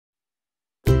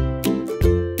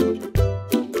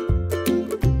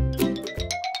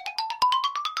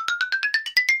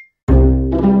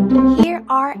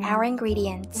are our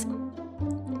ingredients: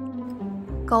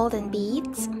 golden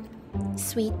beets,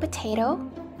 sweet potato,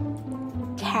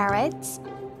 carrots,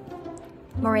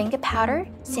 moringa powder.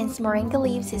 Since moringa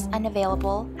leaves is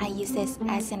unavailable, I use this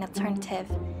as an alternative,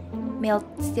 milled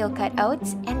steel-cut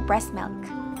oats, and breast milk.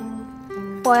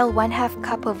 Boil 1/2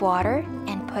 cup of water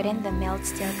and put in the milled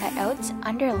steel-cut oats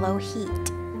under low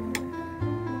heat.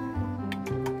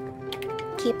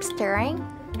 Keep stirring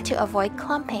to avoid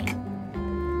clumping.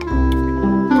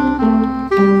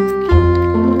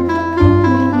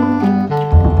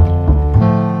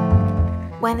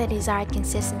 When the desired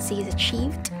consistency is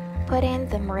achieved, put in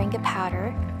the moringa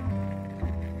powder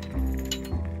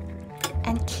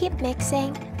and keep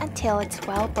mixing until it's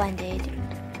well blended.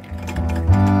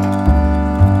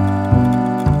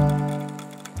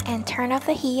 And turn off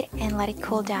the heat and let it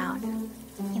cool down.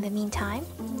 In the meantime,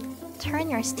 turn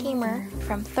your steamer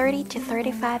from 30 to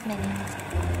 35 minutes.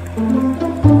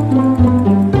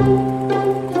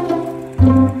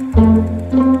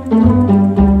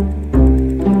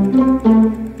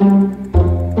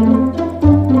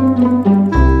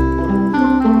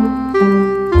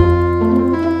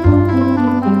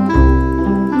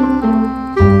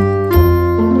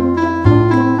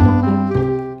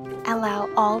 Allow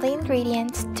all the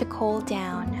ingredients to cool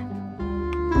down.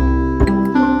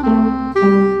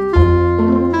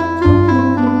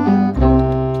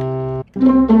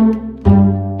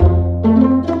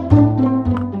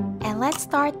 And let's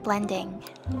start blending.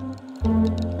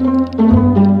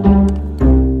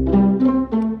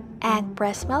 Add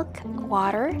breast milk,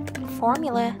 water,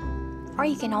 formula, or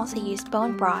you can also use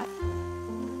bone broth.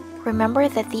 Remember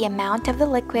that the amount of the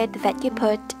liquid that you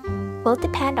put will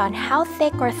depend on how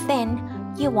thick or thin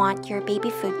you want your baby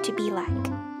food to be like.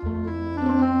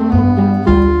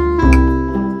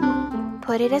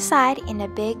 Put it aside in a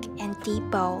big and deep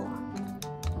bowl.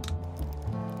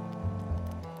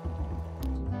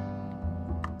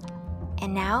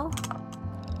 And now,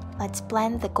 let's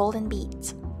blend the golden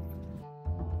beets.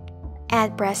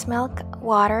 Add breast milk,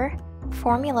 water,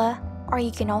 formula, or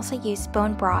you can also use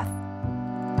bone broth.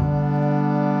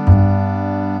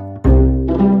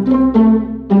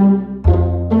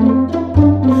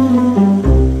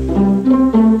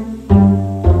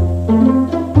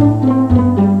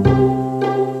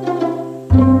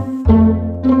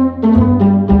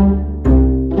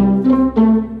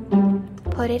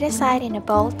 Put it aside in a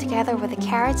bowl together with the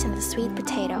carrots and the sweet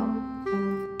potato.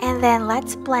 And then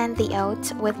let's blend the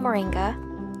oats with moringa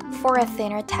for a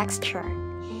thinner texture.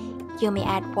 You may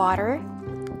add water,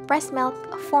 breast milk,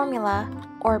 formula,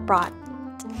 or broth.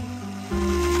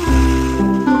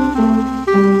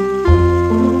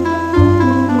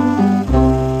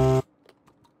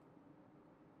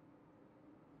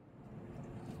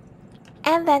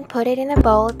 And then put it in a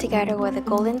bowl together with the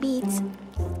golden beets,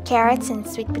 carrots, and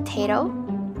sweet potato,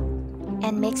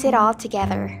 and mix it all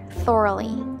together thoroughly.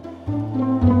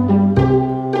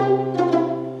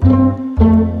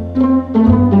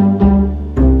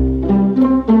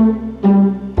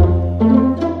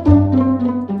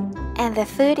 And the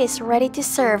food is ready to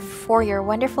serve for your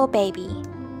wonderful baby.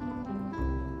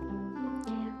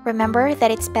 Remember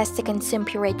that it's best to consume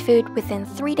pureed food within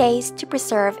 3 days to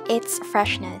preserve its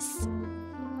freshness.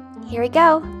 Here we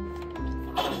go!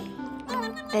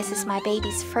 This is my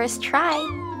baby's first try.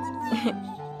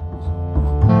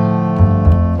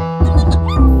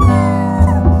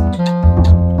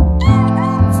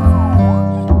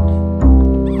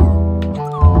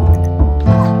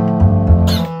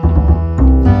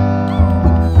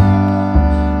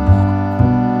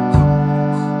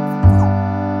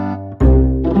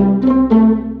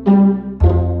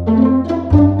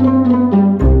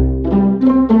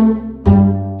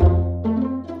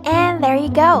 There you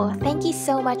go. Thank you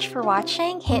so much for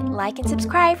watching. Hit like and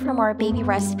subscribe for more baby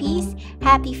recipes.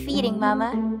 Happy feeding,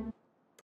 Mama!